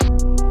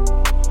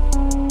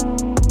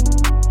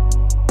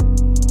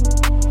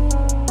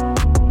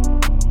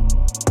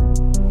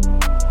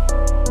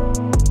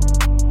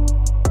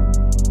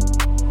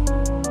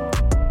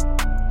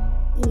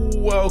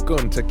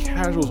to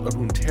Casuals of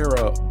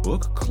Runeterra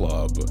Book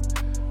Club.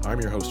 I'm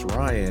your host,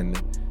 Ryan,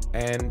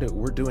 and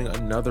we're doing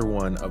another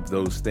one of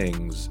those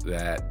things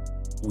that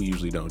we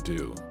usually don't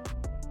do.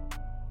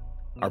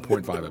 Our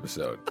point 5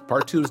 episode.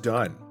 Part 2 is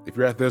done. If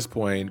you're at this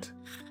point,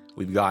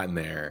 we've gotten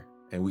there,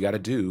 and we got to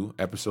do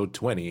episode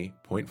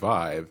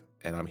 20.5,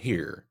 and I'm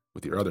here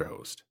with your other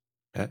host,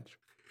 Patch.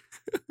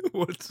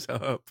 What's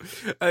up?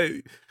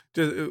 I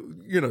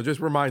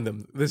just remind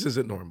them this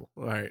isn't normal.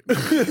 All right.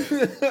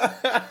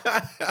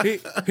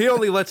 he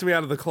only lets me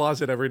out of the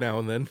closet every now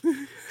and then.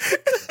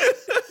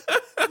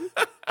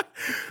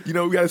 You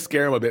know, we got to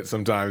scare them a bit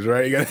sometimes,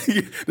 right?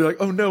 They're like,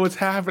 oh no, what's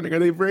happening? Are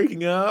they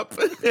breaking up?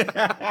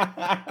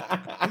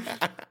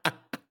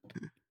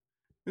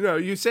 No,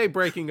 you say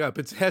breaking up.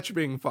 It's Hetch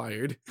being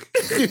fired.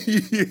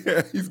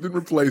 Yeah, he's been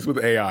replaced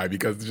with AI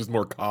because it's just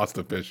more cost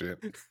efficient.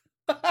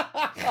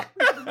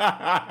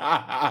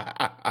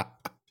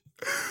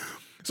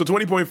 So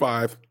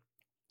 20.5.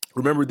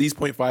 Remember, these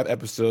 0.5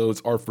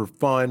 episodes are for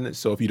fun,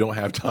 so if you don't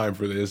have time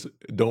for this,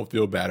 don't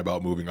feel bad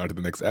about moving on to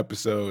the next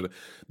episode.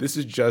 This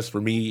is just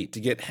for me to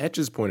get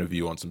Hetch's point of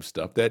view on some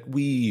stuff that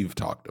we've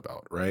talked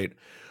about, right?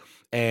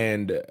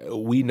 And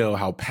we know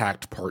how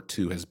packed part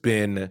 2 has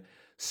been,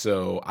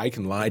 so I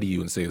can lie to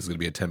you and say it's going to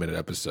be a 10-minute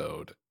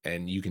episode,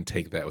 and you can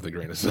take that with a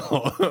grain of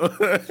salt.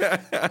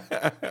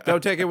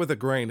 Don't take it with a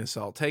grain of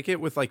salt. Take it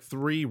with like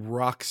 3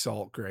 rock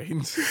salt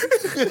grains.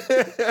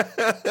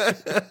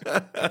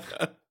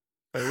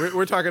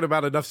 We're talking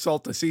about enough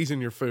salt to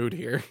season your food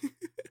here.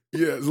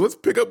 Yeah, so let's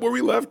pick up where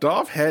we left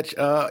off, Hetch.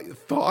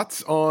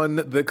 Thoughts on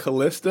the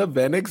Callista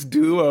Venix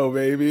duo,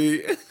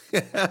 baby?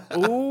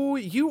 Oh,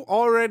 you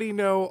already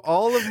know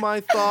all of my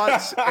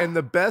thoughts, and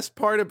the best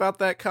part about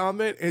that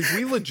comment is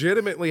we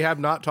legitimately have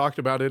not talked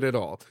about it at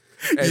all.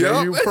 And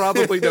yep. You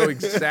probably know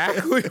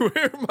exactly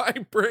where my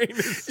brain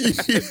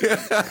is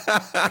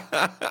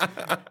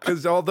at.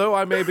 Because although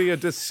I may be a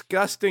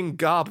disgusting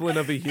goblin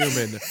of a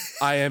human,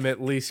 I am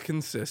at least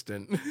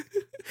consistent.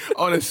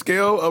 On a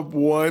scale of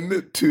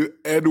 1 to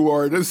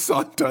Edward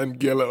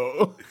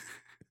Santangelo,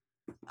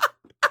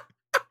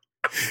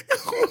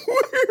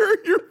 where are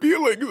you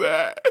feeling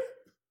that?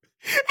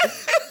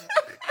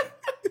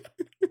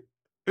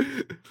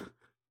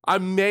 I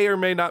may or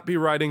may not be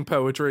writing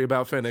poetry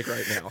about Finnick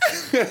right now.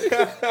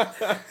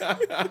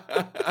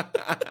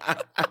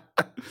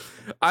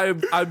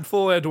 I'm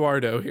full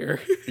Eduardo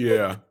here.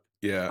 Yeah.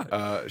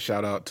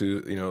 Shout out to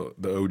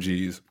the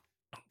OGs.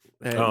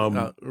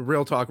 And,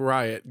 real talk,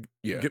 Riot.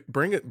 Yeah,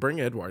 bring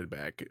Edward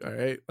back. All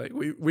right, like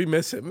we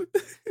miss him.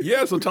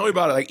 Yeah. So tell me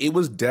about it. Like, it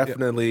was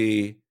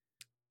definitely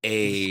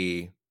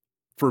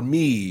for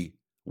me,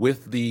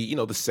 with the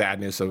the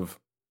sadness of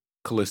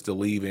Callista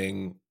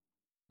leaving,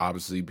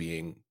 obviously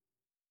being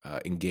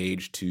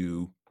engaged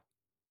to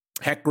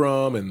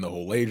Hecarim and the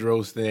whole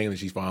Ladros thing, and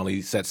she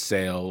finally sets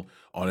sail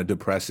on a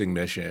depressing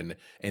mission,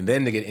 and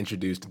then to get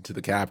introduced to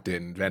the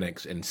captain,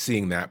 Venix, and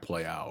seeing that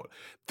play out.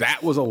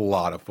 That was a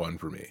lot of fun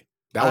for me.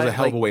 That was a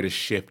hell of a way to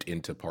shift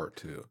into part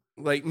 2.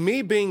 Like,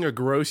 me being a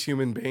gross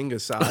human being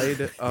aside,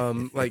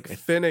 like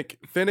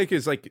Finnick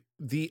is like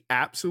the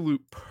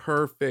absolute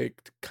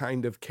perfect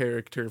kind of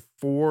character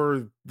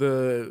for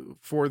the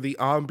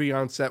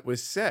ambiance that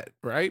was set,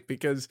 right?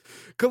 Because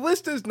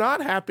Callista's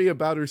not happy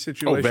about her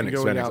situation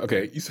going out.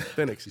 Okay, you said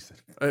Finnick. You said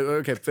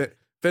okay,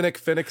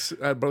 Finnick's.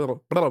 Blah, blah,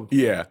 blah.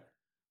 Yeah.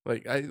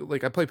 Like I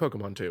play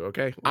Pokemon too.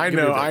 Okay, I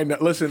know.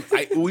 Listen,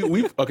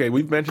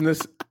 we've mentioned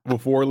this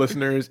before,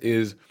 listeners.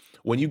 Is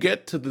when you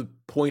get to the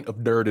point of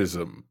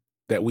nerdism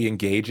that we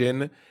engage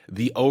in,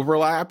 the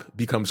overlap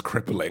becomes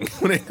crippling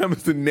when it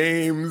comes to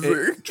names.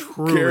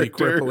 Truly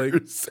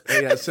crippling.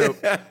 Yeah. So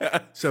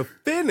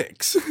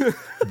Phoenix.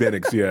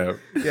 Phoenix. Yeah.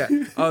 Yeah.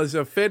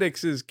 So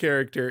Phoenix's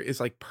character is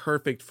like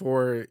perfect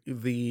for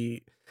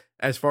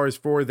as far as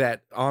for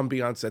that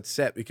ambiance that's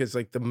set, because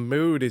like the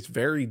mood is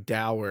very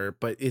dour,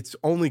 but it's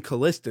only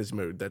Callista's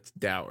mood that's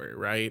dour,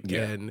 right?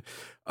 Yeah. And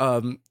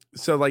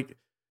so like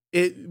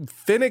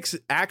Phoenix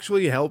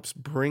actually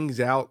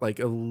brings out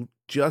like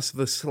just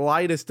the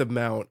slightest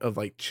amount of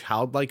like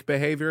childlike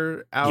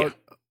behavior out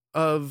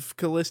of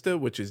Callista,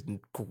 which is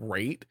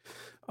great.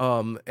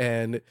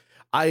 And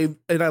I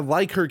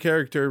like her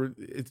character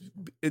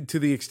to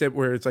the extent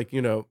where it's like,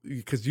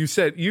 because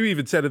you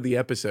even said in the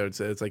episodes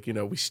that it's like,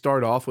 we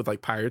start off with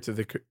like Pirates of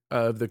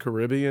the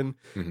Caribbean,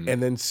 mm-hmm.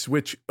 and then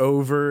switch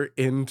over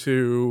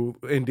into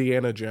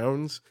Indiana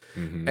Jones,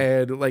 mm-hmm.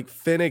 and like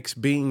Phoenix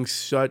being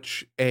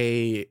such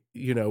a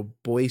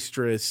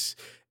boisterous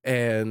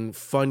and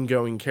fun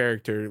going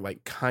character,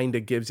 like kind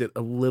of gives it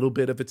a little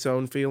bit of its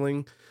own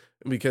feeling.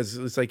 Because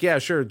it's like, yeah,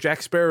 sure,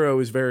 Jack Sparrow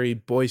is very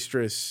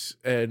boisterous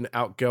and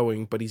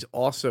outgoing, but he's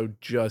also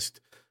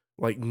just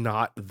like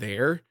not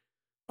there.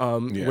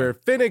 Where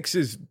Phoenix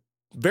is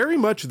very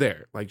much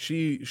there. Like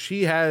she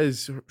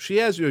has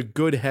a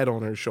good head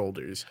on her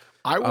shoulders.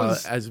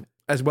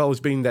 As well as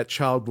being that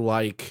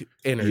childlike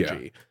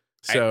energy.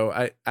 Yeah.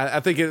 So I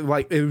think it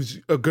was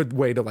a good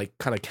way to like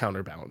kind of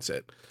counterbalance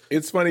it.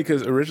 It's funny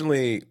because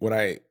originally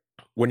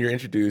when you're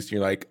introduced,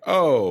 you're like,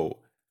 oh,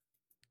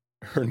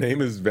 Her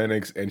name is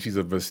Venix, and she's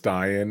a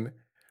Vestian.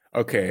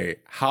 Okay,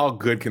 how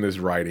good can this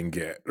writing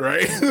get,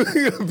 right?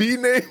 V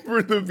name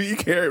for the V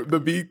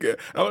character,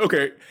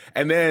 okay,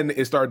 and then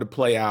it started to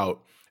play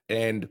out,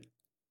 and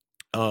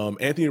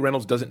Anthony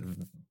Reynolds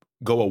doesn't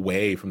go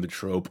away from the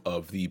trope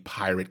of the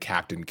pirate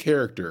captain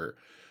character,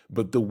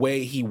 but the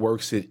way he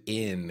works it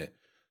in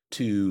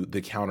to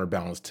the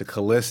counterbalance to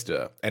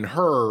Callista and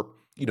her,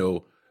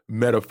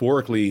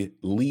 metaphorically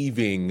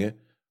leaving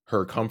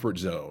her comfort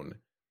zone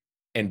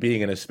and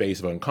being in a space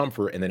of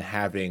uncomfort, and then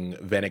having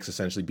Venix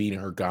essentially being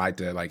her guide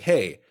to like,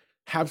 hey,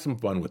 have some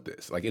fun with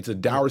this. Like, it's a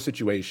dour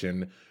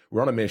situation.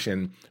 We're on a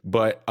mission,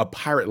 but a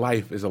pirate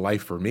life is a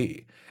life for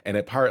me, and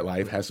a pirate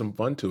life has some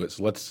fun to it.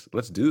 So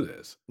let's do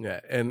this. Yeah,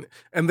 and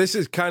this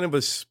is kind of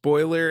a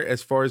spoiler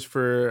as far as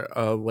for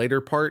a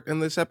later part in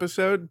this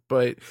episode,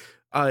 but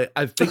I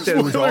think that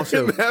it was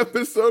also in the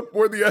episode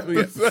for the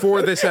episode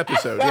for this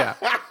episode, yeah,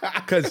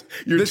 because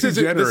this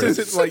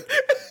isn't like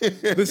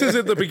this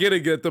isn't the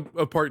beginning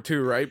of part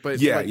 2, right?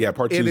 But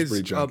part 2 is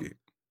pretty chunky.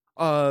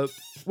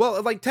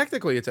 Well, like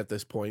technically, it's at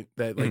this point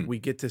that like we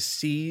get to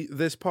see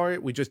this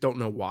part. We just don't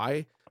know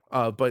why.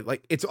 But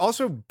like it's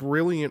also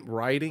brilliant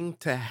writing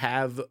to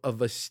have a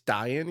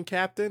Vestian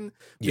captain,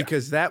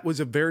 because that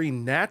was a very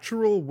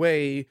natural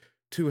way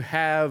to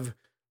have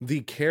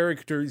the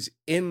characters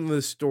in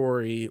the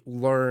story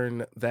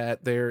learn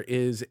that there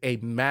is a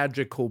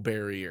magical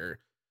barrier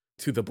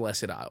to the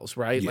Blessed Isles,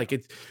 right? Like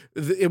it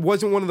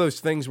wasn't one of those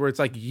things where it's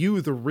like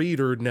you, the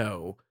reader,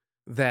 know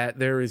that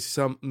there is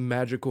some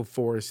magical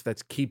force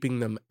that's keeping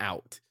them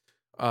out,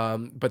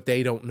 but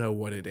they don't know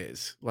what it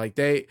is. Like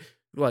Venix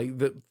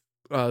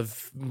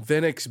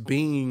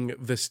being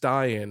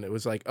Vestian, it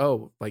was like,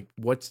 oh, like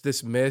what's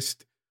this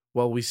mist?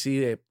 Well, we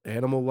see an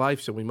animal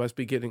life, so we must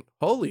be getting.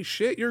 Holy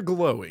shit, you're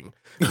glowing!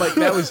 Like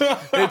that was.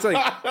 It's like,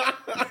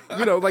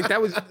 like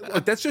that was.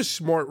 Like, that's just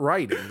smart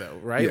writing, though,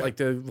 right? Yeah. Like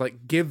to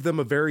give them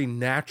a very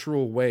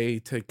natural way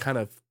to kind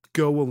of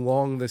go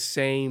along the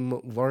same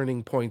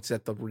learning points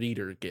that the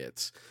reader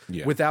gets,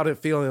 without it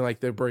feeling like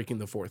they're breaking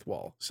the fourth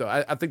wall. So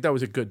I think that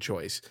was a good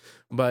choice,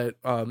 but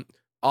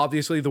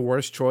obviously the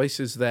worst choice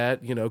is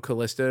that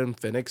Callista and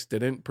Phoenix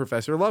didn't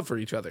profess their love for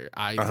each other.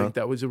 I think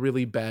that was a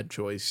really bad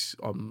choice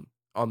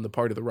on the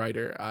part of the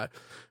writer,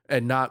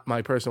 and not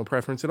my personal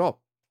preference at all.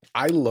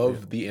 I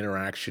love the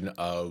interaction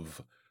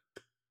of,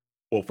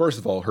 well, first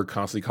of all, her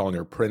constantly calling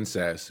her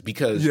princess,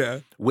 because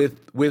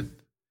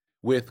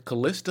with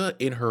Callista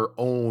in her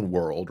own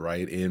world,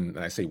 right? And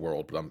I say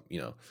world, but I'm,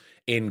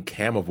 in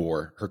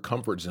Camivore, her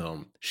comfort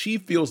zone, she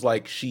feels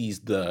like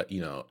she's the,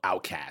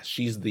 outcast.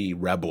 She's the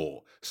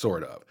rebel,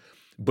 sort of.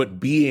 But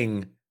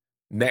being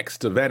next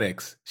to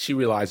Venix, she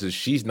realizes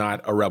she's not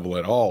a rebel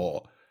at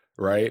all,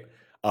 right?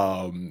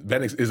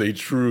 Venix is a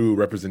true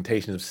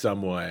representation of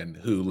someone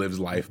who lives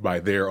life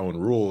by their own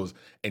rules,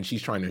 and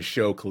she's trying to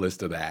show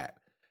Callista that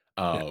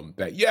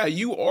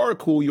you are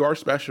cool, you are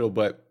special,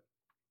 but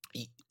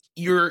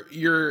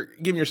you're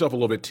giving yourself a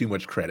little bit too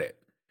much credit.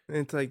 And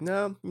it's like,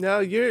 no,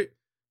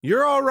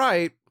 you're all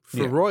right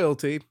for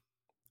royalty,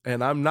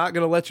 and I'm not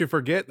gonna let you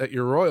forget that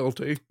you're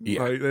royalty.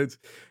 Yeah,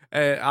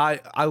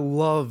 like, I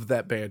love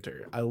that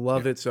banter. I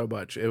love it so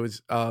much. It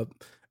was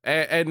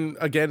and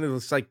again, it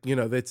was like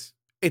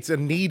it's a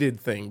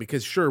needed thing,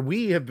 because sure,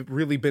 we have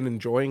really been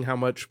enjoying how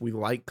much we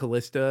like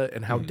Callista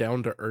and how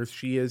down to earth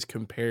she is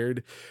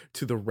compared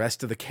to the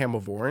rest of the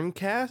Camivoran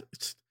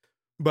cast,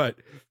 but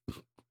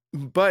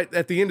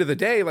at the end of the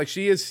day, like,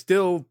 she is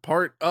still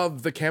part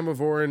of the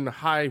Camivoran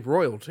high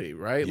royalty,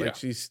 right? Like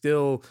she's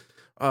still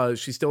a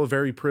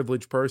very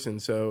privileged person.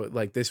 So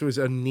like this was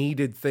a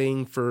needed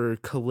thing for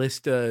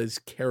Callista's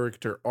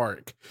character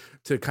arc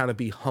to kind of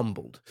be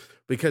humbled,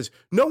 because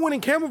no one in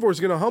Camivore is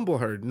going to humble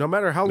her, no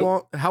matter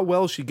how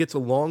well she gets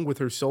along with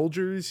her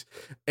soldiers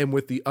and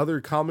with the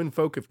other common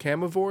folk of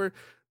Camivore.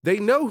 They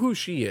know who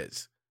she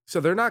is,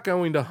 so they're not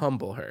going to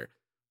humble her.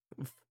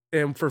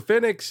 And for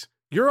Phoenix,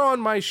 you're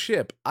on my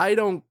ship. I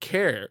don't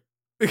care.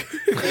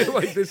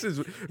 Like,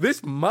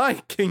 this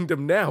my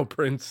kingdom now,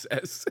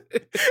 princess.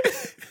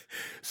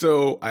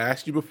 So I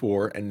asked you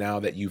before, and now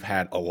that you've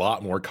had a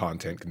lot more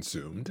content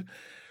consumed,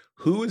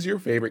 who is your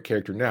favorite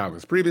character now?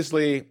 Because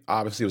previously,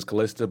 obviously, it was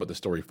Callista, but the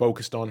story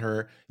focused on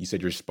her. You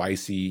said your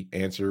spicy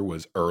answer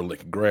was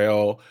Erlich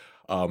Grail.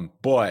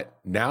 But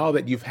now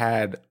that you've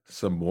had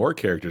some more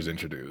characters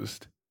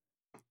introduced,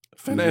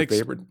 who's your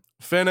favorite?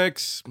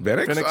 Phoenix.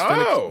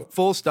 Oh,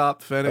 full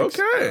stop. Phoenix.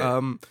 Okay.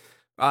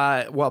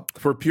 Well,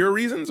 for pure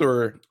reasons,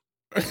 or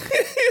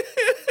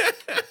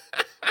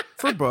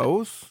for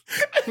both.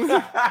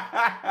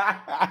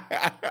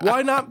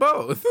 Why not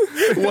both?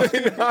 Why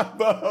not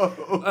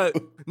both?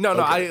 No,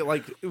 I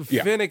like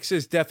Phoenix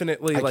is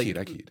definitely I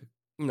keyed.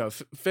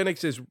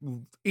 Phoenix is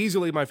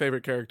easily my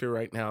favorite character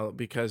right now,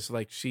 because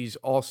like she's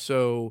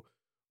also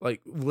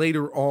like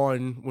later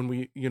on when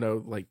we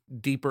like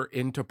deeper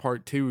into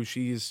part 2,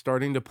 she's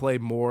starting to play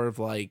more of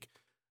like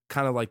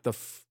kind of like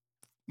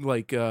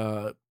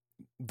the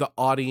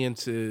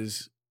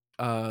audience's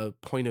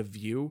point of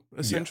view,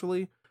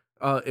 essentially.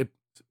 It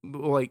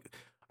like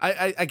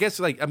I guess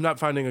like I'm not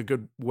finding a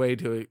good way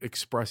to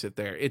express it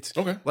there. It's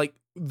Okay. like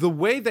the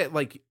way that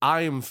like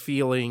I am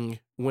feeling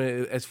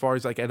when as far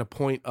as like at a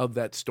point of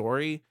that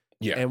story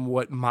Yeah. and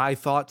what my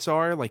thoughts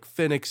are, like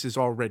Phoenix is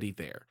already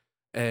there.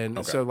 And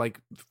Okay. so like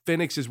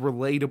Phoenix is more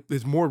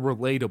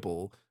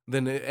relatable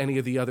than any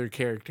of the other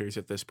characters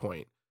at this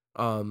point.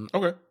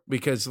 Okay.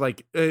 Because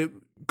like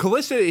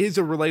Callista is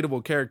a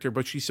relatable character,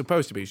 but she's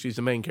supposed to be. She's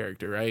the main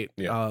character, right?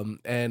 Yeah.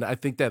 And I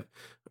think that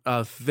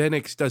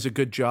Phoenix does a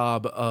good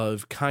job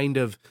of kind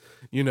of,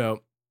 you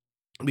know,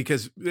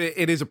 because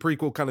it is a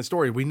prequel kind of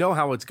story. We know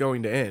how it's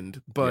going to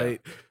end,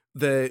 but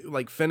the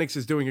like Phoenix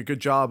is doing a good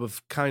job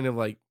of kind of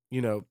like,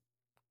 you know,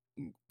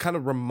 kind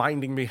of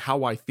reminding me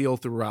how I feel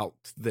throughout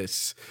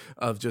this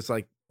of just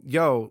like,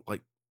 yo,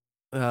 like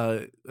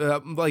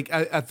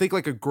I think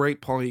like a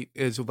great point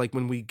is like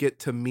when we get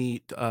to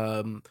meet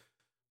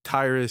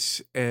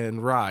Tyrus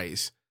and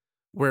Rise,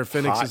 where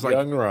Phoenix Hot is like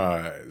young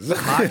Rise.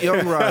 hot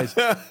young Rise.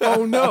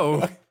 Oh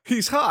no,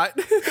 he's hot.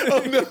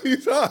 Oh no,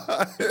 he's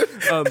hot.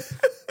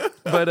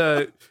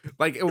 But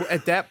like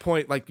at that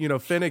point, like, you know,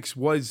 Phoenix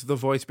was the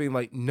voice being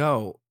like,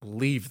 no,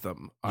 leave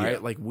them. All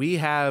right. Like we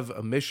have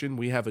a mission,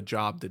 we have a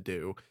job to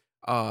do.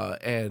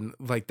 And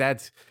like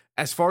that's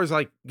as far as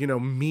like, you know,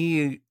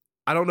 me,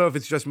 I don't know if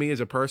it's just me as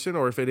a person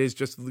or if it is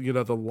just, you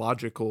know, the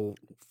logical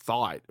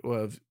thought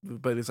of,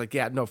 but it's like,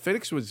 yeah, no,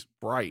 Phoenix was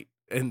right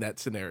in that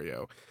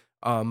scenario.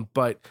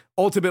 But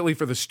ultimately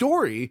for the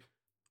story,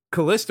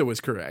 Callista was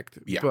correct.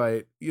 Yeah.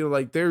 But, you know,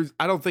 like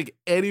I don't think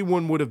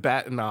anyone would have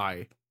bat an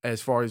eye as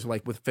far as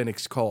like with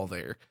Phoenix Call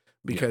there,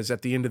 because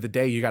at the end of the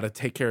day, you got to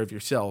take care of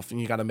yourself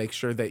and you got to make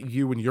sure that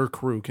you and your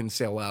crew can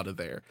sail out of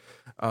there.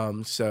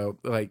 So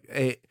like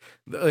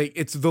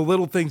it's the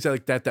little things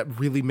like that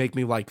really make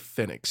me like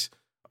Phoenix.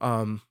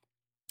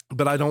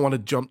 But I don't want to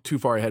jump too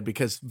far ahead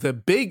because the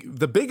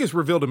biggest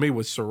reveal to me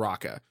was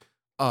Soraka.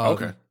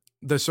 Okay.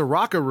 The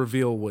Soraka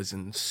reveal was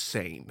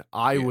insane.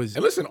 I was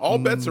and listen, all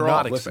bets are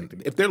not off. Listen, expecting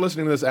it. if they're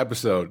listening to this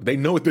episode, they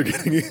know what they're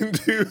getting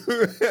into.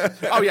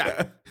 Oh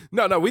yeah,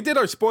 no, we did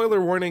our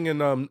spoiler warning in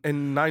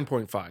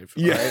 9.5.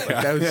 Yeah, right?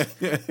 Like, that was,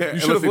 you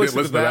should have Unless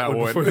listened to that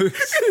one. Before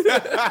this.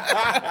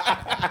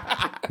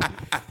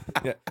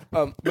 Yeah,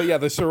 but yeah,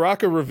 the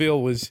Soraka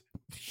reveal was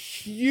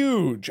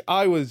huge.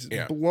 I was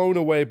blown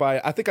away by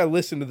it. I think I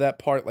listened to that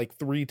part like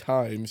 3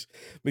 times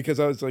because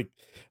I was like,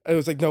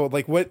 no,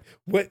 like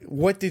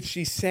what did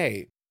she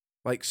say?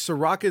 Like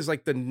Soraka is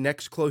like the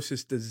next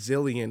closest to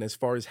Zillion as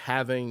far as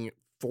having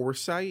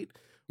foresight.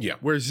 Yeah.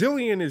 Where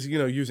Zillion is, you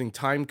know, using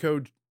time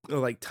code,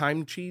 like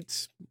time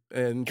cheats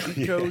and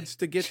cheat codes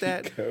to get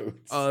that.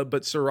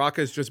 But Soraka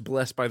is just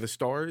blessed by the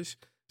stars.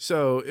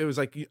 So it was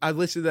like, I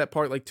listened to that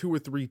part like 2 or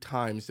 3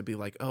 times to be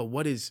like, oh,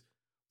 what is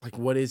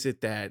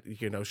it that,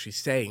 you know, she's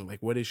saying?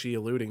 Like, what is she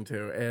alluding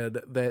to? And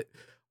that,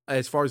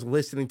 as far as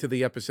listening to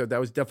the episode, that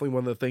was definitely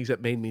one of the things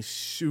that made me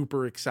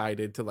super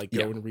excited to like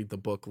go and read the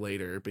book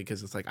later,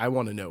 because it's like, I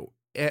want to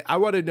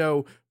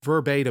know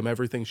verbatim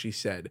everything she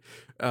said.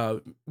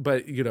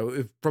 But you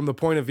know, from the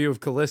point of view of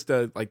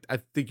Callista, like, I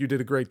think you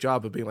did a great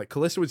job of being like,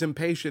 Callista was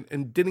impatient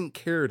and didn't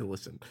care to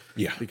listen.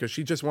 Yeah. Because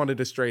she just wanted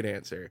a straight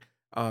answer.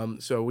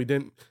 So we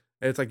didn't,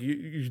 it's like,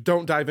 you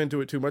don't dive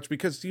into it too much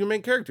because your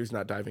main character's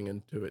not diving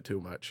into it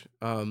too much.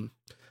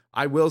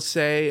 I will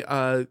say,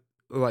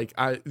 like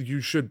you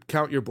should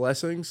count your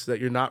blessings that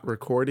you're not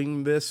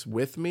recording this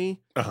with me,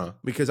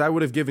 because I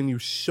would have given you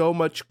so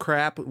much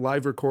crap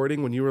live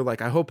recording when you were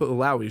like, I hope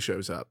Alawi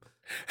shows up.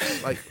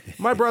 Like,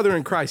 my brother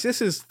in Christ,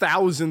 this is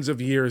thousands of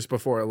years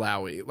before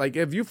Alawi. Like,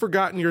 have you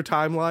forgotten your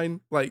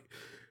timeline? Like,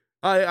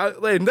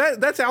 and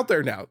that's out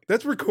there now.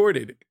 That's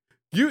recorded.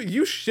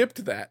 You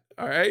shipped that,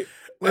 all right?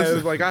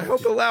 Listen, like, I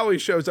hope Alawi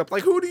shows up.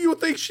 Like, who do you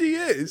think she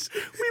is?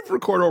 We've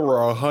recorded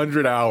over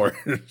 100 hours.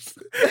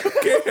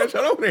 Okay, I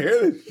don't want to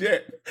hear this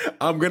shit.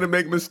 I'm gonna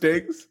make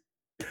mistakes.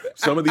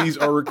 Some of these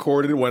are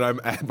recorded when I'm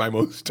at my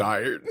most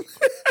tired.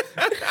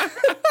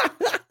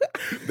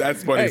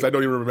 That's funny because I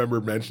don't even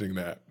remember mentioning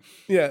that.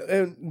 Yeah,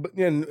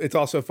 and it's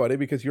also funny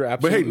because you're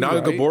absolutely But hey,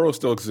 right. Nagaboro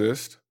still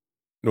exists.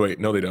 No, wait,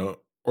 no, they don't.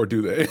 Or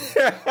do they?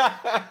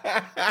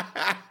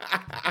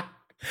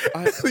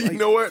 You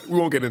know what? We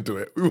won't get into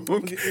it.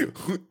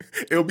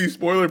 It'll be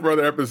spoiler for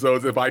other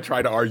episodes if I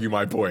try to argue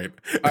my point.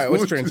 All right,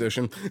 let's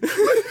transition.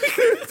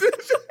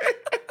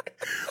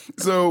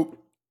 So,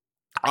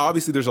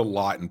 obviously, there's a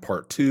lot in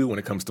part 2 when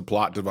it comes to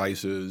plot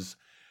devices.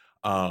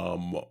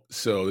 So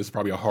this is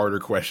probably a harder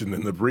question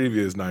than the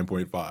previous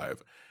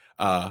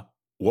 9.5.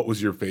 What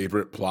was your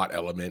favorite plot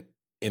element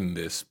in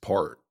this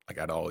part? Like,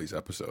 out of all these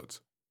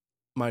episodes?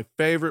 My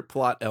favorite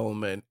plot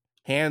element,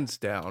 hands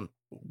down,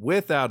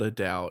 without a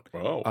doubt,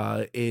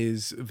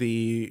 is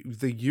the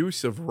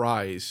use of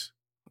Rise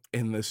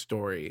in this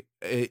story.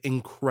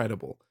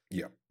 Incredible.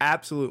 Yeah.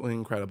 Absolutely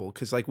incredible.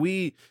 Because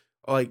the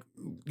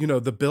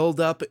build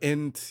up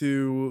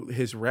into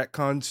his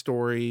retcon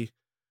story,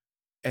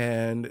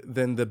 and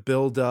then the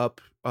build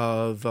up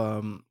of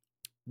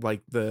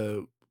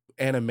the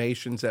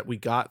animations that we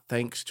got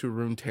thanks to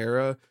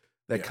Runeterra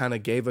that kind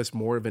of gave us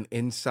more of an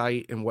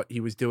insight in what he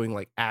was doing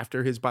like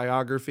after his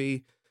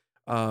biography.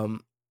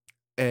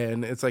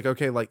 And it's like,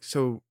 okay, like,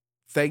 so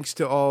thanks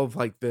to all of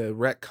like the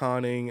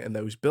retconning and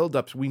those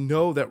buildups, we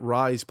know that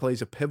Rise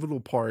plays a pivotal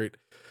part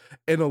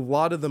in a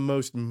lot of the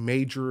most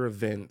major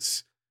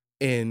events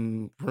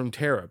in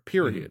Runeterra,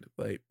 period.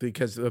 Like,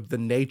 because of the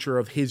nature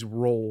of his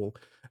role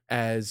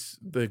as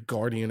the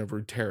guardian of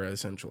Runeterra,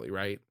 essentially,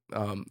 right?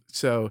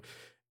 So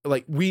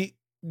like we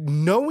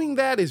knowing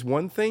that is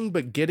one thing,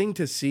 but getting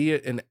to see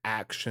it in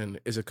action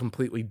is a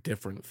completely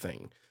different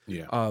thing.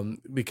 Yeah.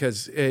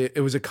 Because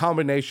it was a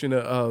combination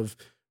of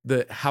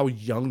the how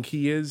young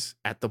he is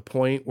at the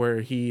point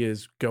where he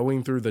is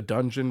going through the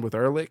dungeon with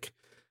Ehrlich.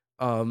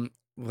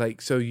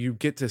 Like, so you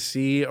get to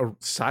see a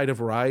side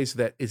of Rise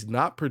that is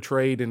not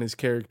portrayed in his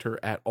character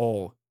at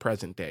all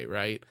present day,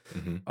 right?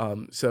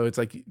 So it's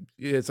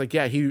like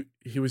yeah,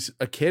 he was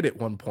a kid at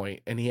one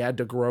point and he had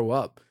to grow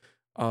up.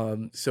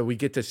 So we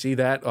get to see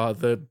that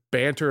the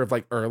banter of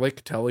like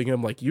Ehrlich telling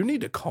him like, you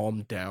need to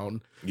calm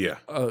down. Yeah.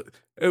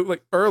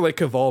 Like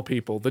Ehrlich of all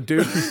people, the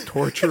dude who's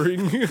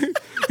torturing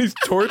he's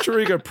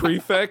torturing a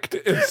prefect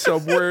in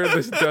somewhere in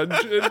this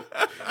dungeon,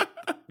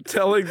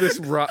 telling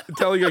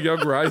a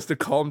young Rise to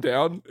calm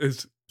down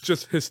is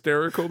just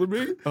hysterical to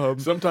me.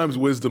 Sometimes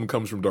wisdom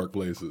comes from dark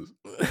places.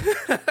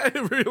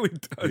 It really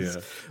does.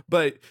 Yeah.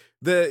 But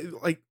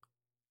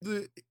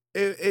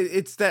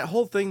it's that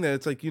whole thing that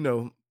it's like, you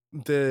know,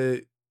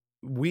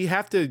 we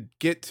have to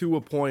get to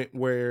a point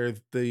where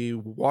the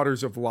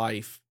waters of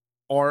life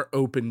are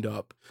opened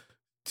up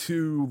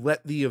to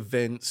let the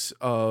events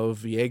of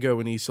Viego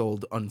and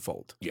Isolde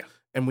unfold. Yeah.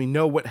 And we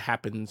know what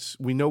happens.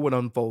 We know what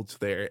unfolds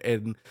there.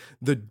 And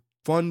the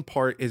fun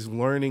part is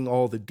learning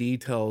all the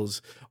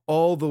details,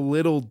 all the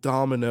little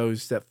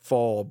dominoes that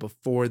fall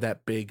before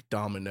that big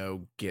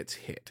domino gets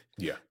hit.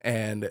 Yeah.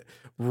 And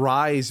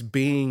Rise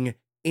being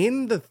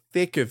in the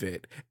thick of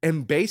it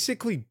and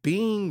basically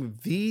being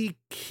the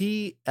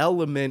key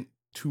element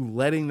to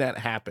letting that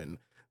happen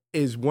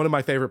is one of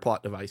my favorite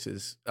plot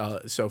devices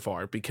so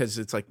far, because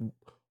it's like,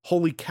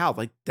 holy cow,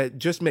 like that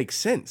just makes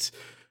sense.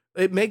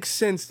 It makes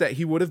sense that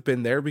he would have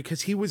been there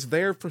because he was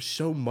there for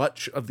so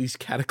much of these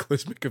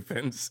cataclysmic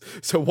events.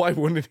 So why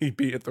wouldn't he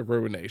be at the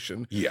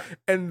Ruination? Yeah.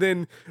 And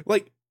then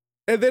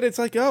it's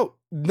like, oh,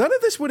 none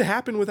of this would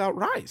happen without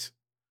Rise.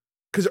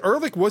 Because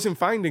Ehrlich wasn't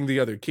finding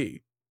the other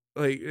key.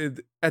 Like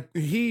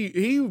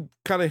he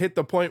kind of hit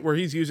the point where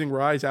he's using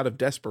Rise out of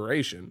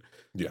desperation.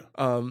 Yeah.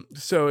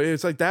 So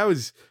it's like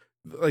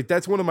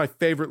that's one of my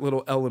favorite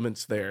little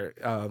elements there.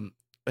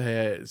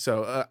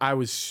 So I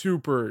was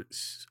super.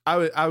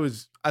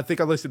 I think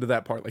I listened to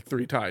that part like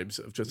 3 times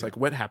of just like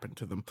what happened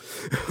to them,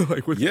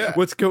 like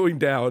what's going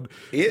down.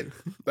 It,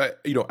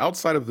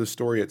 outside of the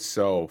story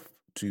itself,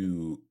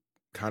 to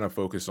kind of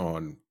focus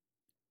on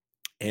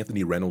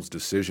Anthony Reynolds'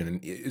 decision,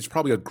 and it's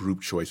probably a group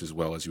choice as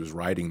well as he was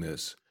writing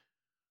this,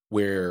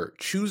 where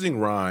choosing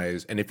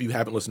Rise, and if you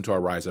haven't listened to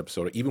our Rise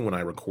episode, even when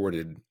I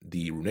recorded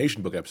the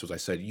Ruination book episodes, I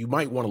said you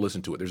might want to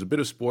listen to it. There's a bit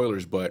of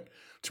spoilers, but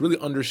to really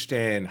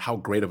understand how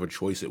great of a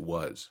choice it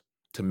was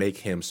to make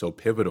him so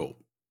pivotal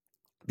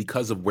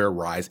because of where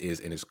Rise is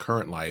in his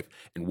current life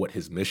and what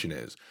his mission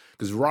is.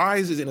 Because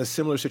Rise is in a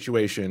similar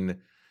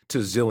situation to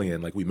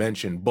Zillion, like we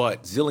mentioned,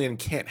 but Zillion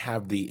can't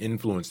have the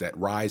influence that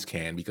Rise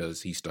can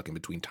because he's stuck in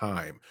between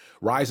time.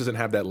 Rise doesn't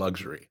have that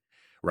luxury.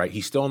 Right?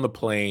 He's still on the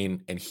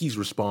plane and he's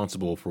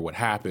responsible for what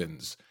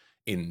happens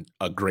in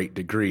a great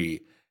degree.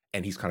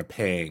 And he's kind of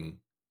paying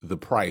the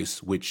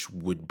price, which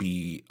would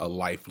be a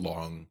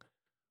lifelong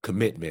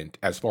commitment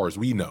as far as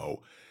we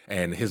know.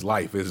 And his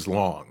life is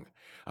long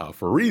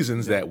for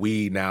reasons that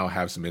we now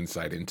have some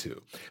insight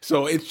into.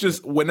 So it's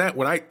just when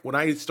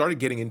I started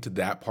getting into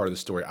that part of the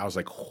story, I was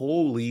like,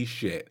 holy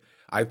shit.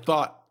 I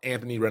thought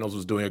Anthony Reynolds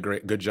was doing a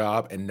good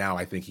job. And now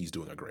I think he's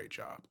doing a great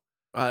job.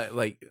 I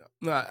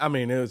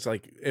mean, it was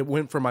like it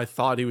went from I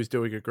thought he was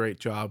doing a great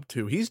job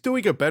to he's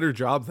doing a better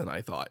job than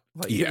I thought.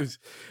 And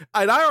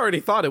I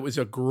already thought it was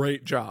a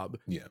great job.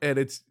 Yeah, and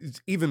it's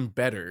even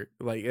better.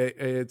 Like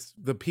it's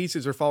the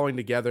pieces are falling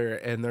together,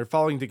 and they're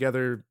falling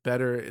together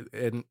better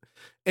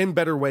in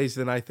better ways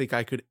than I think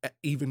I could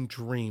even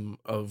dream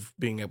of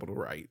being able to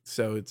write.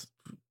 So it's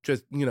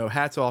just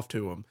hats off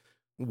to him.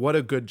 What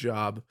a good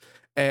job,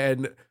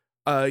 and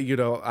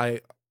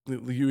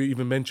you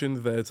even mentioned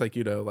that it's like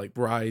like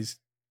Rise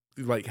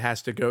like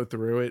has to go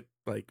through it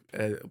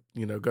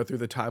go through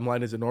the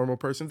timeline as a normal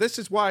person. This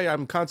is why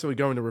I'm constantly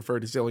going to refer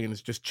to Zillion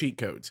as just cheat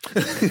codes,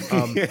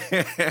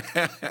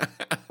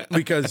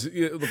 because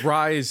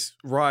Rise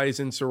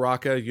and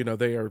Soraka,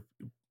 they are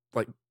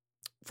like,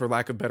 for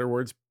lack of better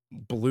words,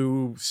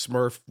 blue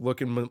Smurf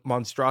looking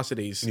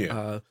monstrosities.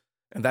 And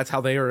that's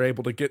how they are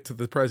able to get to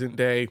the present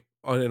day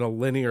in a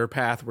linear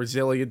path, where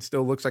Zillion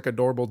still looks like a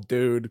normal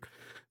dude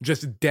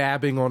just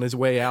dabbing on his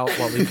way out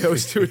while he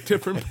goes to a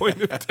different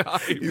point of time.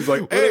 He's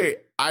like, hey,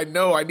 I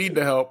know I need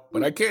to help,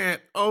 but I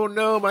can't. Oh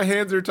no, my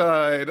hands are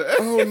tied.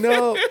 Oh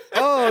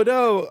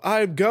no,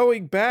 I'm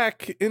going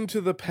back into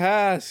the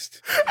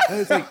past. And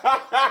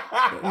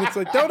it's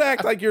like, don't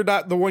act like you're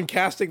not the one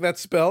casting that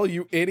spell,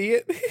 you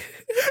idiot.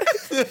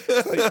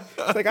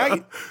 it's like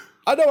I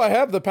know I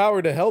have the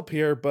power to help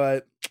here,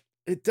 but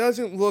it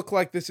doesn't look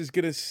like this is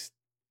gonna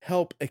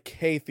help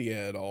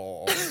Acathia at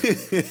all.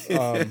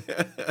 Um,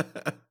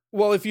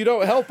 well, if you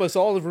don't help us,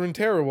 all of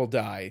Runeterra will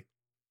die.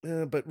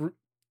 But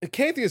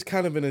Acathia is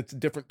kind of in a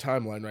different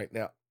timeline right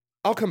now.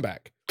 I'll come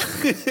back.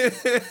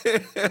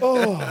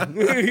 Oh.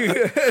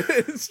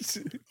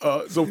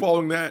 So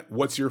following that,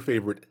 what's your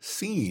favorite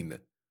scene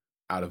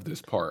out of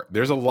this part?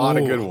 There's a lot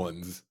of good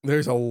ones.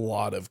 There's a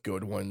lot of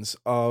good ones.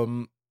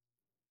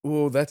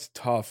 Oh, that's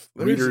tough.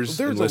 Readers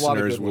There's and a lot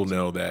of listeners good will ones.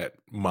 know that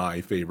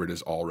my favorite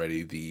is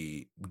already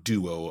the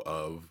duo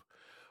of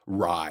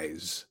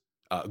Rise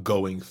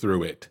going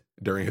through it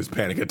during his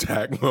panic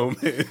attack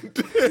moment.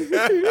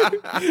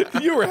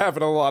 You were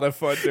having a lot of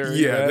fun during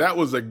that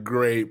was a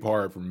great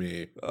part for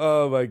me.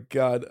 Oh my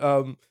god.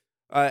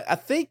 I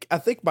think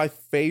my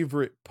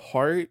favorite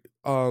part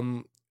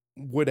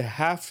would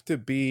have to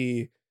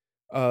be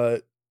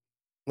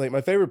like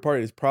my favorite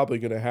part is probably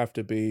gonna have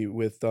to be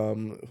with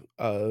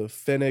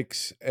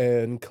Phoenix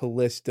and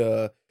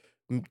Callista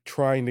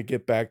trying to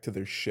get back to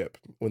their ship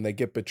when they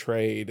get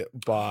betrayed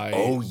by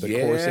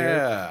the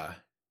Corsair.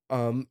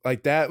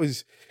 Like that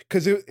was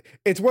because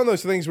it's one of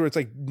those things where it's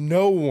like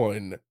no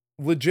one,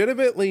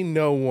 legitimately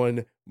no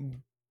one,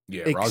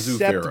 Razu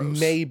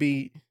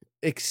Pharaohs.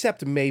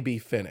 except maybe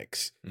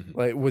Phoenix,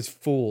 like was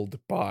fooled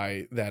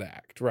by that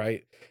act,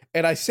 right?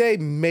 And I say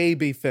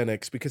maybe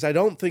Phoenix because I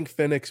don't think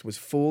Phoenix was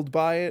fooled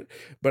by it,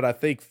 but I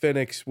think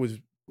Phoenix was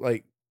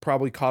like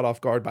probably caught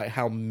off guard by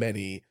how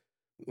many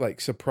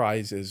like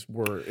surprises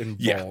were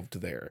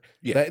involved there.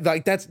 Yeah,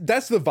 that's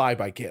the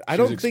vibe I get. I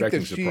don't think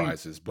that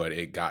surprises, but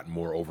it got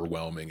more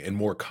overwhelming and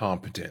more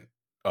competent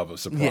of a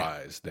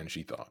surprise than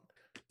she thought.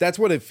 That's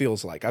what it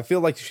feels like. I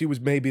feel like she was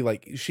maybe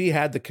like she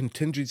had the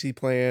contingency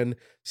plan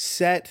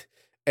set,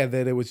 and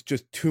then it was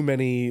just too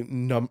many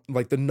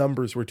like the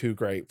numbers were too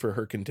great for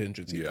her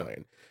contingency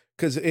plan.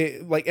 Because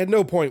it like at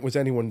no point was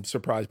anyone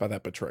surprised by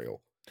that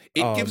betrayal.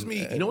 It gives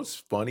me, you know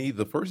what's funny?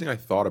 The first thing I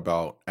thought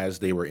about as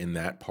they were in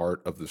that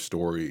part of the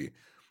story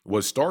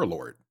was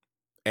Star-Lord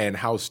and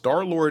how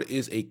Star-Lord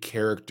is a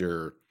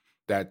character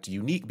that's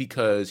unique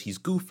because he's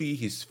goofy,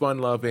 he's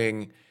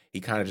fun-loving,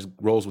 he kind of just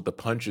rolls with the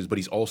punches, but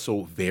he's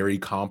also very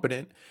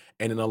competent.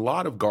 And in a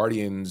lot of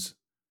Guardians,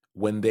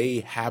 when they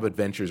have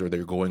adventures or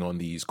they're going on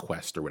these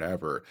quests or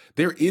whatever,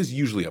 there is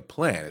usually a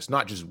plan. It's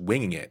not just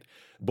winging it.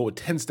 But what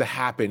tends to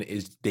happen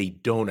is they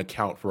don't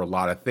account for a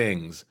lot of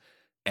things,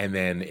 and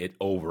then it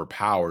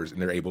overpowers and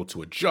they're able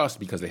to adjust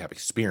because they have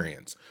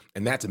experience.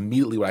 And that's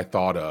immediately what I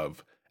thought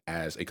of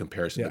as a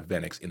comparison to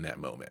Phoenix in that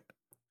moment.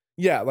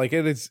 Yeah, like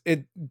that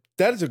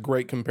is a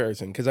great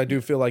comparison because I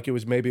do feel like it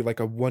was maybe like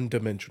a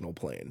one-dimensional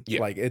plan.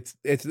 Yeah. Like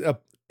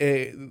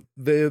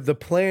the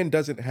plan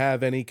doesn't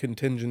have any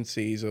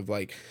contingencies of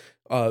like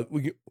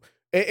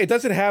it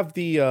doesn't have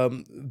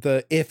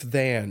the if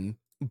then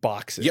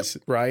boxes,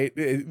 right?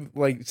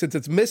 Like since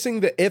it's missing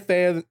the if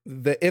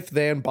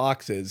then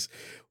boxes,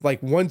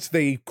 like once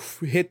they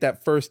hit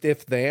that first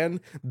if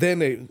then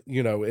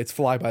it's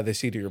fly by the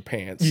seat of your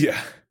pants.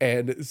 Yeah.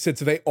 And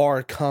since they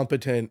are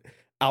competent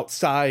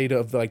outside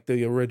of like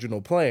the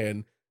original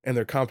plan and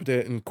they're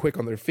competent and quick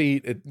on their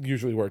feet, it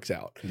usually works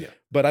out. Yeah.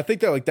 But I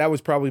think that like that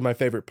was probably my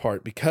favorite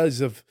part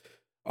because of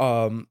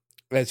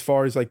as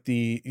far as like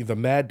the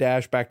mad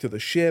dash back to the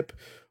ship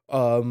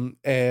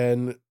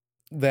and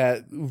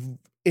that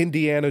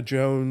Indiana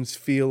Jones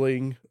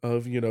feeling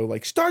of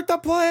like start the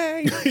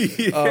play.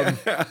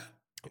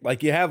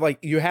 Like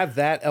you have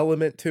that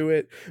element to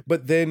it,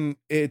 but then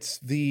it's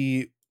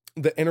the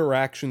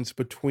interactions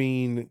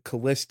between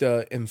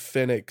Callista and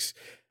Phoenix,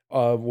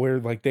 where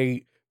like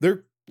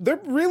they're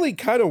really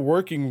kind of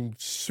working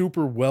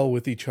super well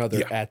with each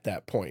other at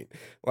that point.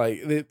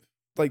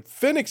 Like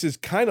Phoenix is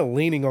kind of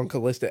leaning on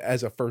Callista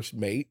as a first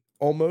mate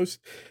almost,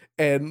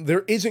 and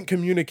there isn't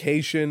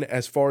communication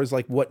as far as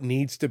like what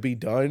needs to be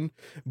done,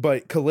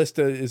 but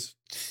Callista is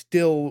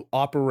still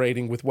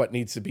operating with what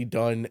needs to be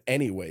done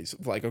anyways.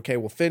 Like, okay,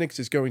 well, Phoenix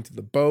is going to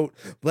the boat.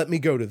 Let me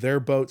go to their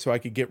boat so I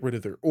could get rid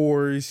of their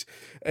oars.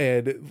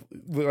 And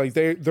like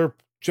they're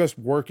just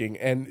working,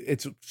 and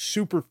it's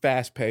super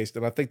fast paced.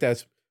 And I think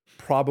that's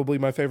probably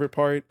my favorite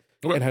part.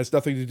 Okay. It has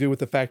nothing to do with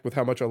the fact with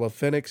how much I love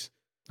Phoenix.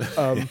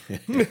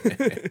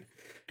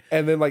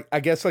 And then like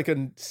I guess like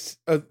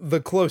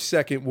the close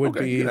second would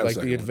be like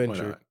the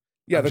adventure.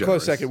 Yeah, the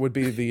close second would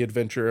be the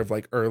adventure of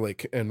like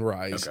Ehrlich and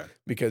Rise,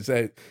 because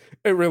it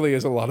really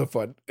is a lot of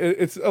fun.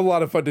 It's a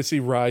lot of fun to see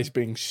Rise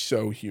being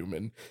so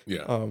human.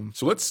 Yeah.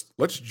 So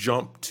let's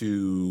jump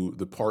to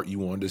the part you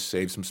wanted to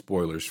save some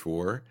spoilers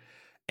for,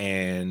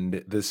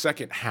 and the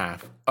second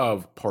half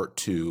of part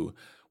 2,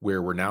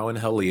 where we're now in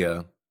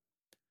Helia.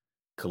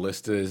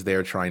 Callista is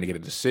there trying to get a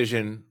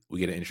decision. We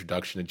get an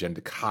introduction to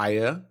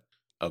Jendikaya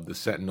of the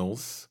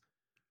Sentinels.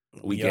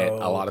 We get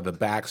a lot of the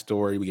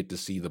backstory. We get to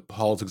see the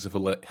politics of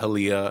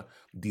Helia,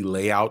 the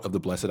layout of the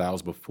Blessed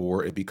Isles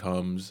before it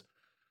becomes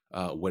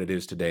what it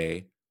is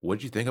today. What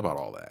did you think about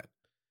all that?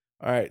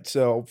 All right.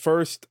 So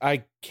first,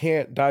 I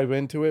can't dive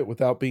into it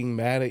without being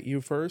mad at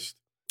you first.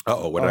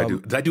 Uh-oh, what did I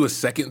do? Did I do a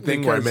second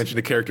thing where I mentioned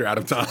a character out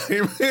of time?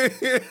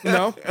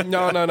 No.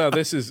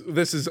 This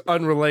is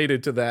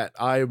unrelated to that.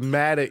 I'm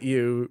mad at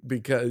you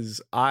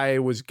because I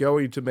was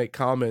going to make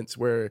comments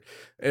where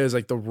it was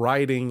like the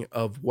writing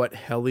of what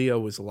Helia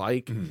was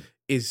like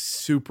is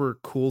super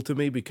cool to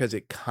me because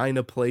it kind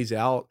of plays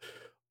out.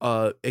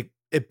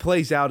 It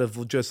plays out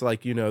of just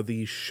like,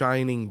 the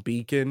shining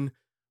beacon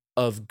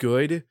of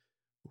good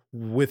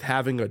with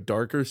having a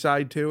darker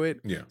side to it.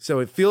 Yeah. So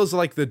it feels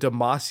like the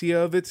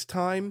Demacia of its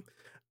time.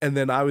 And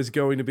then I was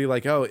going to be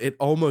like, oh, it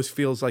almost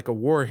feels like a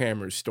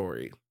Warhammer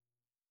story.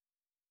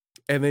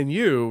 And then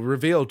you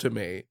revealed to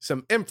me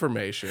some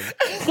information.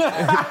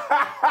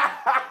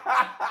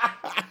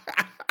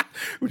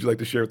 Would you like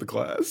to share with the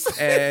class?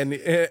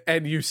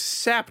 and you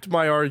sapped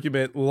my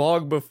argument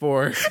long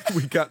before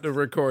we got to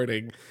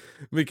recording.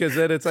 Because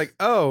then it's like,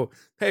 oh,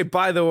 hey,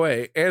 by the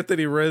way,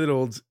 Anthony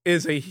Reynolds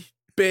is a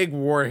big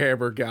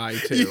Warhammer guy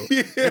too.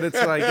 Yeah. And it's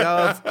like,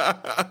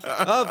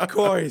 of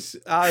course.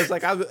 I was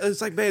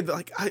like, man,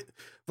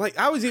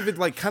 I was even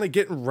like kind of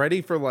getting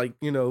ready for like,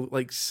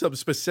 like some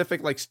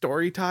specific like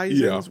story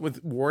ties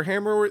with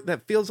Warhammer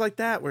that feels like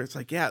that, where it's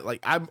like, yeah, like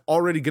I'm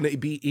already going to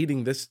be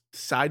eating this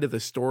side of the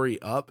story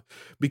up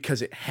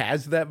because it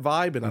has that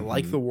vibe and I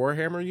like the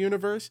Warhammer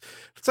universe.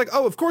 It's like,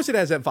 oh, of course it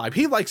has that vibe.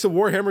 He likes the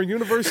Warhammer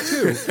universe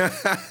too.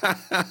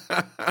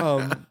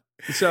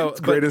 So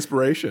it's great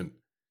inspiration.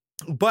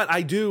 But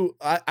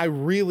I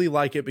really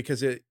like it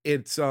because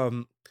it's a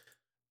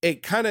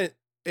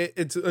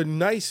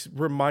nice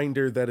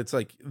reminder that it's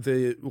like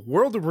the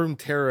world of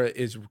Runeterra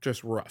is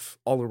just rough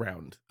all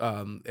around.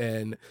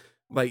 And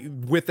like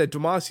with a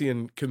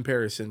Demacian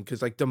comparison,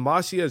 because like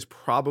Demacia is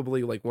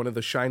probably like one of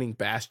the shining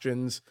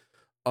bastions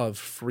of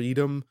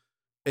freedom,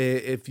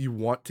 if you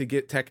want to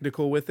get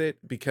technical with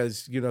it,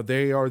 because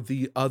they are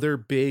the other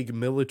big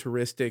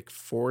militaristic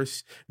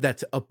force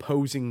that's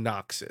opposing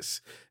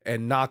Noxus,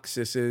 and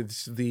Noxus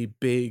is the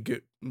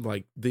big,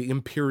 like the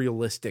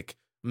imperialistic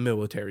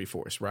military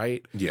force,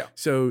 right? Yeah.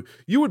 So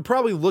you would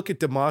probably look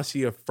at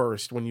Demacia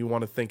first when you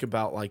want to think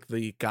about like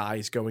the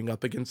guys going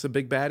up against the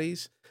big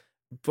baddies,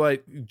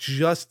 but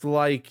just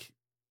like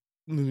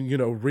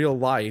real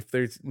life,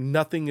 there's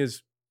nothing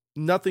is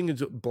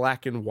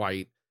black and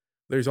white.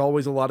 There's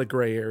always a lot of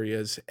gray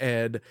areas,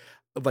 and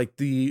like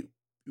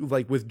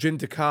with Jin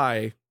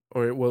Takai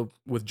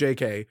with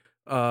JK,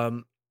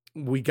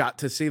 we got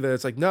to see that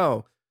it's like,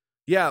 no,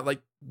 yeah,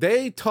 like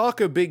they talk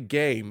a big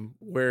game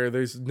where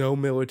there's no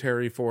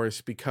military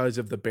force because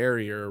of the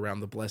barrier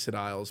around the Blessed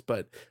Isles,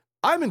 but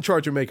I'm in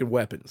charge of making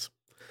weapons,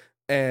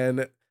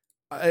 and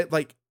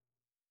like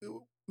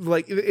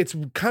it's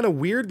kind of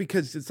weird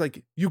because it's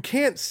like you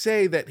can't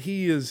say that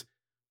he is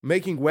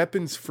making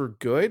weapons for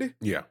good.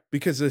 Yeah.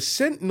 Because the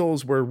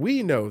Sentinels, where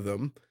we know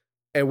them,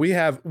 and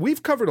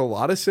we've covered a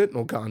lot of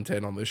Sentinel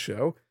content on this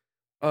show,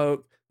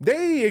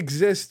 they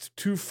exist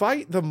to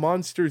fight the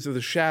monsters of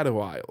the Shadow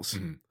Isles.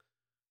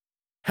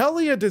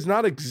 Helia does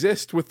not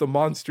exist with the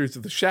monsters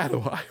of the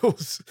Shadow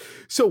Isles.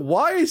 So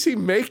why is he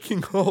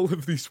making all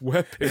of these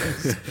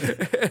weapons?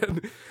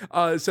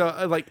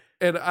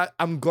 And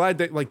I'm glad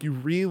that like you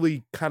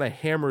really kind of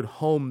hammered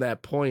home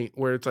that point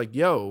where it's like,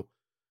 yo,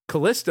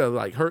 Callista,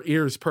 like her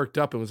ears perked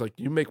up and was like,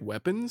 you make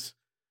weapons?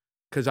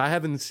 Because I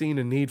haven't seen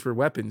a need for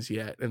weapons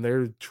yet. And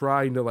they're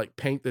trying to like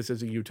paint this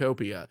as a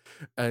utopia.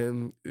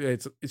 And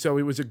it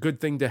was a good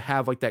thing to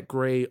have like that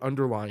gray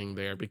underlying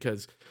there,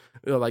 because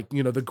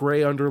the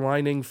gray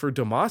underlining for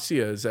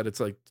Demacia is that it's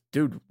like,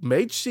 dude,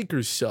 mage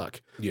seekers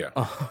suck. Yeah.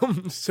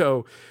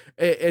 So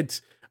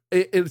it's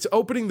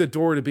opening the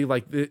door to be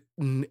like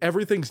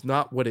everything's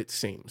not what it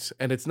seems,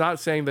 and it's not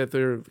saying that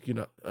they're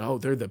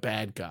they're the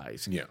bad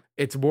guys. Yeah,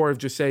 it's more of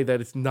just saying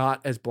that it's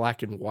not as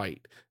black and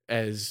white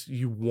as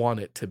you want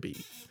it to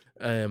be,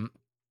 and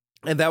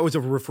that was a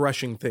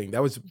refreshing thing.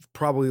 That was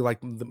probably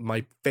like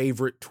my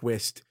favorite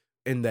twist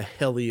in the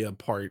Helia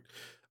part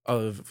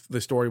of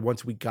the story.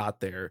 Once we got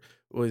there,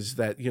 was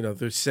that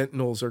the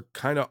Sentinels are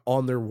kind of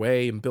on their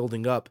way and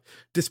building up,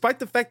 despite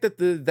the fact that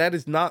that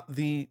is not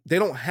they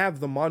don't have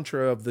the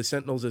mantra of the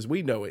Sentinels as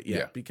we know it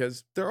yet,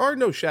 because there are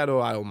no Shadow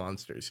Isle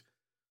monsters.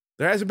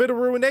 There hasn't been a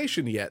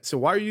Ruination yet, so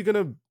why are you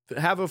going to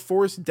have a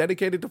force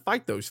dedicated to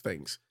fight those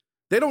things?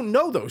 They don't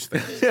know those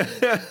things.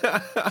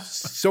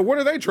 So what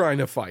are they trying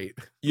to fight?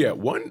 Yeah,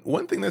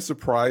 one thing that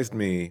surprised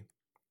me,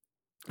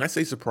 I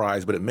say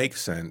surprised, but it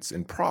makes sense,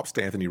 and props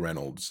to Anthony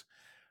Reynolds.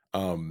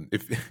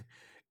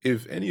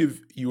 If any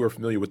of you are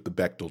familiar with the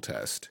Bechdel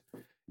test,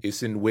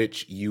 it's in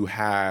which you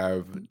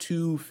have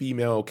two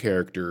female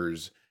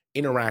characters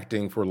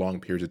interacting for long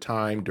periods of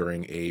time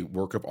during a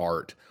work of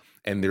art,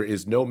 and there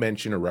is no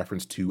mention or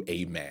reference to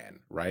a man,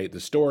 right? The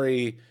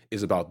story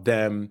is about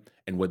them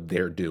and what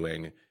they're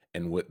doing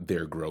and what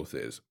their growth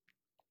is.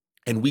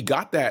 And we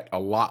got that a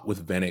lot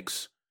with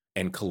Venix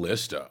and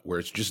Callista, where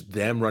it's just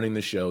them running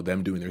the show,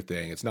 them doing their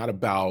thing. It's not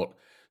about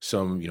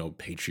some,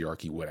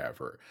 patriarchy,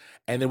 whatever.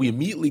 And then we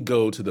immediately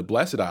go to the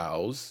Blessed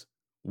Isles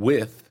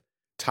with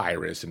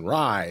Tyrus and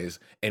Rise,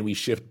 and we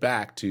shift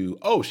back to,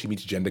 she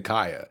meets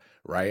Jendikaya,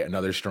 right?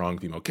 Another strong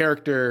female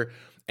character.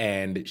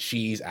 and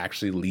she's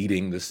actually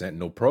leading the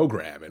Sentinel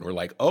program. And we're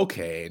like,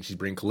 okay. And she's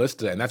bringing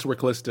Callista, and that's where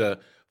Callista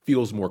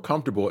feels more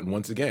comfortable. And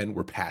once again,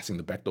 we're passing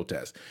the Bechdel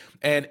test.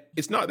 And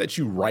it's not that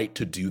you write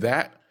to do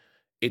that.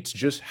 It's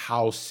just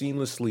how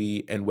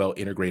seamlessly and well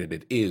integrated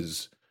it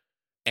is,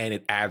 and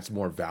it adds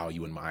more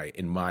value in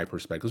my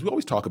perspective. Because we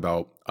always talk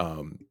about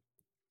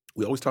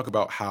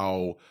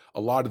how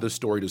a lot of the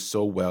story does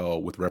so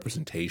well with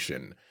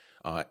representation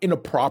in a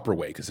proper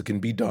way, because it can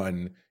be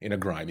done in a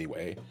grimy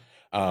way.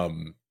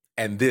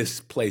 And this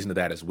plays into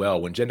that as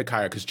well. When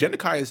Jendikaya, because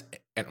Jendikaya is,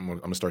 and I'm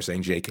gonna start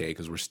saying JK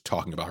because we're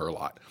talking about her a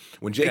lot.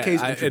 When JK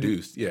is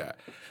introduced,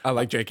 I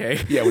like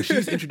JK. Yeah, when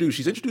she's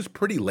introduced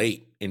pretty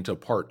late into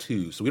part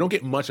 2, so we don't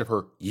get much of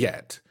her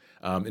yet.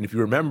 And if you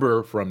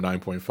remember from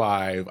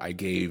 9.5, I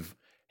gave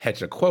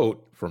Hetch a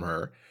quote from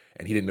her,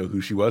 and he didn't know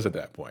who she was at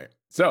that point.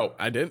 So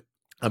I didn't.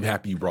 I'm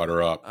happy you brought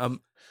her up.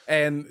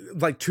 And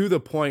like to the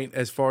point,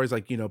 as far as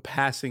like, you know,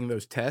 passing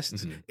those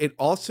tests, it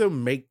also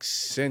makes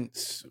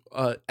sense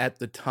at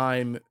the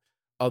time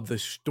of the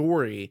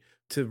story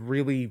to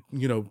really,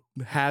 you know,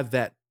 have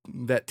that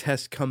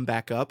test come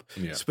back up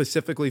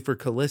specifically for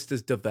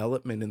Callista's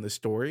development in the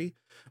story,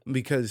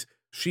 because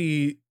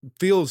she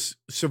feels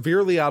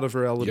severely out of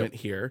her element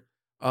here.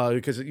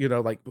 Because, you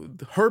know, like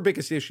her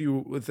biggest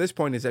issue with this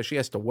point is that she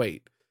has to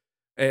wait.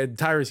 And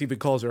Tyrus even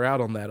calls her out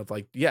on that of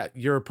like, yeah,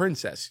 you're a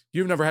princess.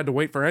 You've never had to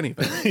wait for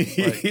anything.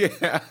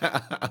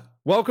 Like,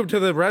 welcome to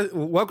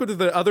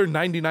the other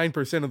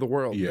 99% of the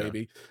world,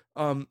 baby.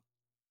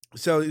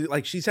 So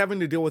like she's having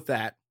to deal with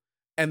that.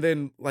 And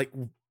then like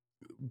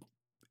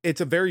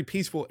it's a very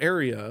peaceful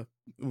area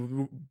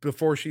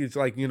before she's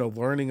like, you know,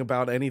 learning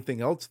about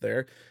anything else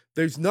there.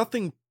 There's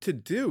nothing to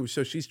do.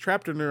 So she's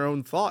trapped in her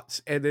own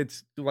thoughts. And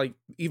it's like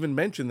even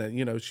mentioned that,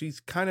 you know, she's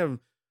kind of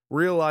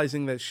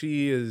realizing that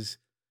she is,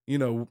 you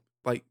know,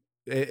 like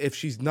if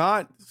she's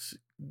not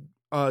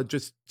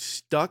just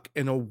stuck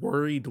in a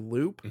worried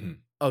loop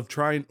of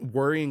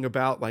worrying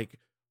about like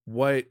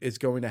what is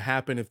going to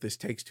happen if this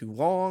takes too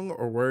long,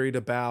 or worried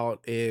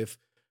about if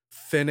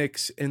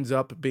Phoenix ends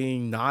up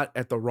being not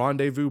at the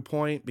rendezvous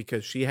point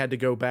because she had to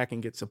go back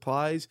and get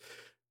supplies.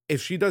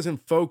 If she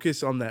doesn't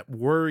focus on that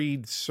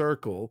worried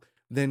circle,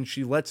 then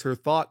she lets her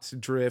thoughts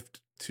drift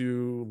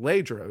to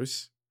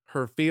Ladros,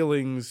 her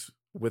feelings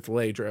with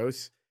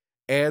Ladros,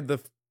 and the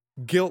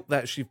guilt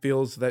that she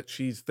feels that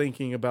she's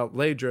thinking about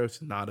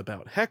Ladros, not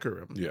about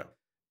Hecarim. Yeah.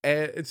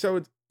 And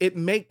so it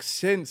makes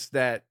sense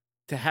that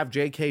to have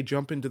JK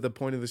jump into the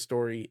point of the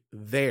story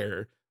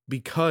there,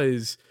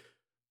 because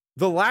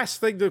the last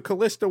thing that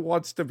Callista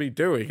wants to be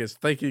doing is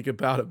thinking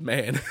about a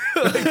man.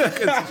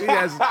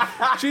 Because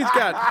she's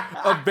got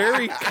a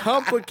very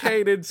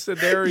complicated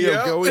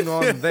scenario going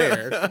on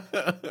there.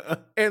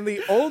 And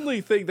the only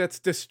thing that's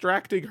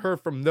distracting her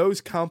from those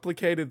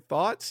complicated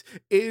thoughts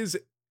is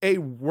a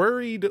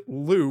worried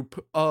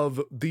loop of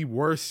the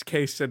worst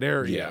case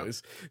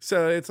scenarios.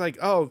 So it's like,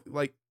 oh,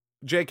 like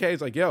JK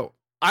is like, yo,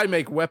 I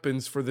make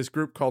weapons for this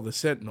group called the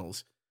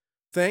Sentinels.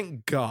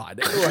 Thank God.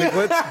 Like,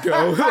 let's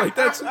go. Like,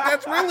 that's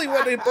really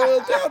what it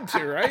boiled down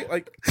to, right?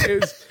 Like,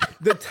 is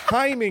the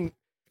timing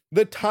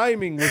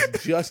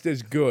was just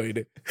as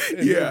good.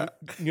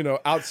 You know,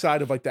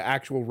 outside of like the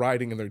actual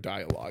writing and their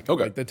dialogue.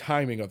 Okay. Like the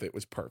timing of it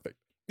was perfect.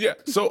 Yeah.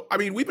 So, I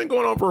mean, we've been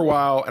going on for a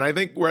while, and I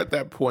think we're at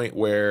that point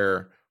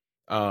where,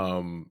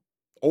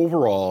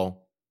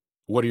 overall,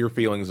 what are your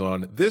feelings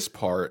on this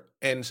part?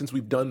 And since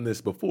we've done this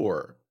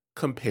before,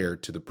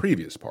 compared to the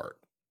previous part.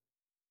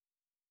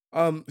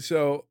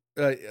 So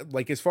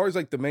like as far as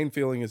like the main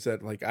feeling is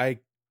that like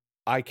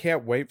I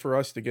can't wait for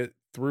us to get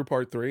through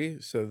part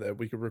 3 so that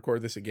we can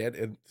record this again,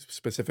 and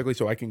specifically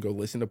so I can go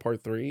listen to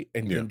part 3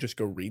 and then just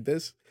go read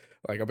this.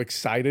 Like I'm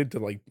excited to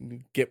like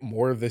get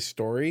more of this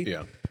story.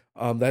 Yeah.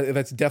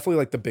 That's definitely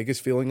like the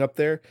biggest feeling up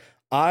there.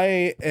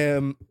 I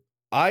am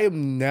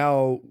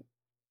now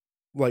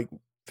like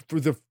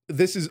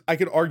I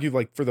could argue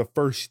like for the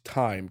first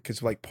time,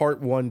 because like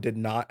part 1 did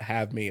not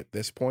have me at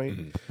this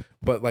point,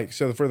 but like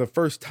so for the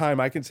first time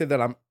I can say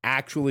that I'm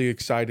actually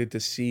excited to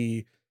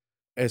see,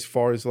 as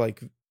far as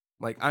like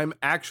I'm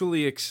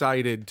actually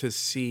excited to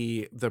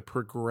see the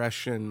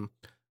progression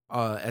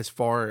as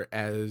far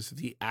as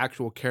the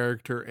actual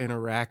character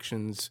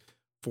interactions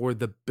for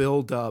the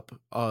buildup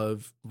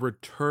of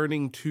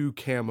returning to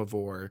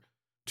Camivore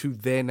to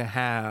then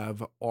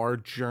have our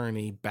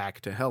journey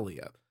back to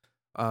Helia.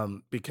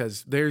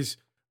 Because there's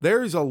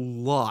a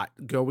lot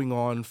going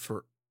on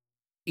for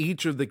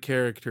each of the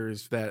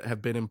characters that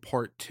have been in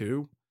part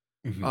 2.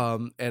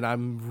 And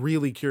I'm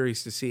really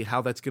curious to see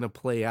how that's going to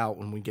play out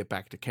when we get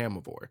back to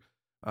Camivore.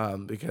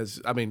 Because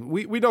I mean,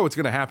 we know what's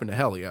going to happen to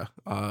Helia.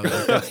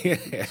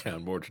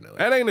 Unfortunately,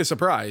 that ain't a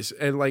surprise.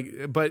 And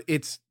like, but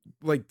it's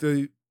like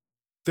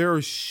there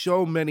are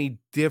so many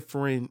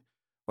different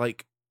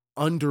like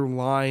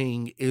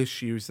underlying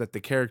issues that the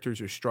characters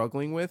are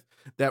struggling with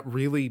that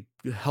really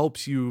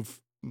helps you,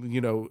 you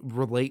know,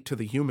 relate to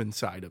the human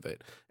side of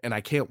it. And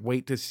I can't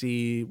wait to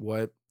see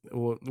what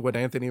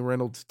Anthony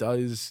Reynolds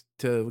does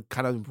to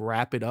kind of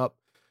wrap it up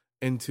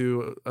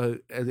into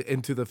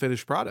the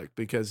finished product,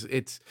 because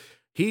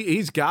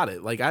he's got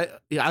it. Like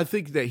I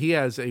think that he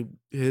has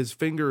his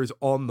fingers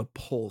on the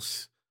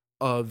pulse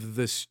of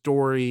the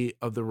story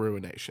of the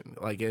Ruination.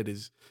 Like it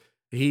is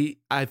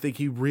I think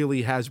he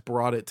really has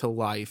brought it to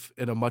life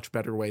in a much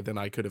better way than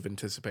I could have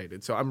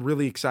anticipated. So I'm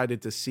really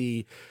excited to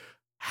see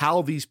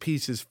how these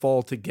pieces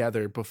fall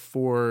together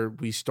before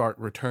we start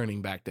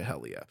returning back to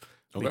Hellia.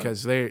 Okay.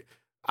 Because there's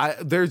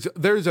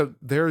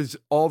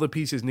all the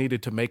pieces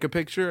needed to make a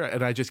picture,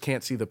 and I just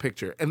can't see the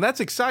picture. And that's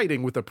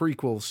exciting with a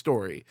prequel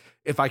story.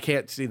 If I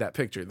can't see that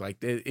picture,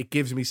 like it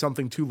gives me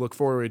something to look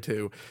forward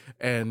to,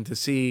 and to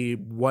see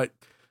what,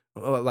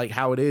 like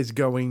how it is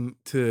going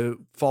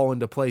to fall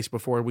into place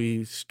before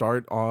we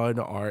start on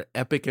our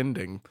epic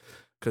ending.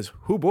 Because,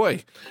 oh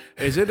boy,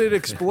 is it an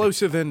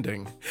explosive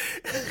ending.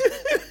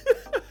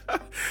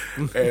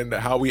 And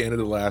how we ended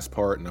the last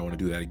part, and I want to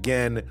do that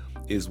again,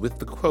 is with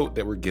the quote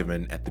that we're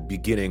given at the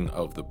beginning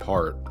of the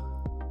part.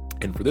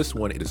 And for this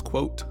one, it is,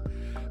 quote,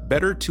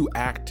 "Better to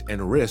act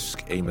and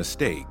risk a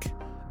mistake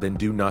than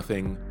do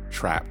nothing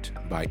trapped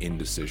by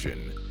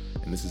indecision."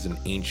 And this is an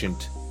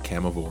ancient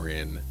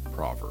Camavorian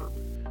proverb.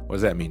 What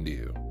does that mean to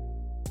you?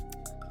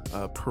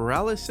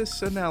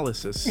 Paralysis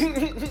analysis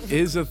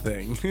is a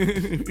thing.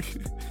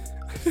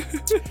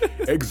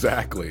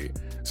 Exactly.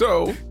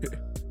 So,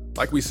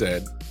 like we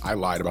said, I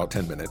lied about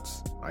 10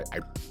 minutes. I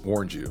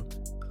warned you.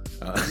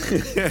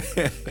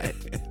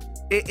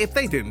 If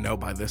they didn't know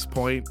by this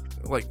point,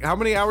 like, how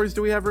many hours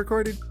do we have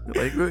recorded?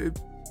 Like,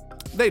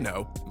 they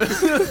know.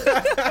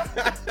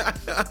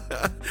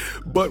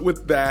 But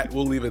with that,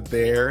 we'll leave it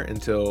there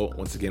until,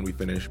 once again, we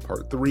finish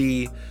part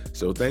 3.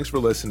 So thanks for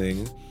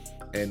listening,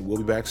 and we'll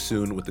be back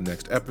soon with the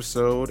next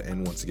episode.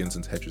 And once again,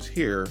 since Hedge is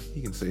here,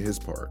 he can say his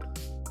part.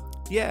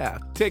 Yeah,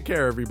 take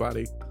care,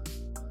 everybody.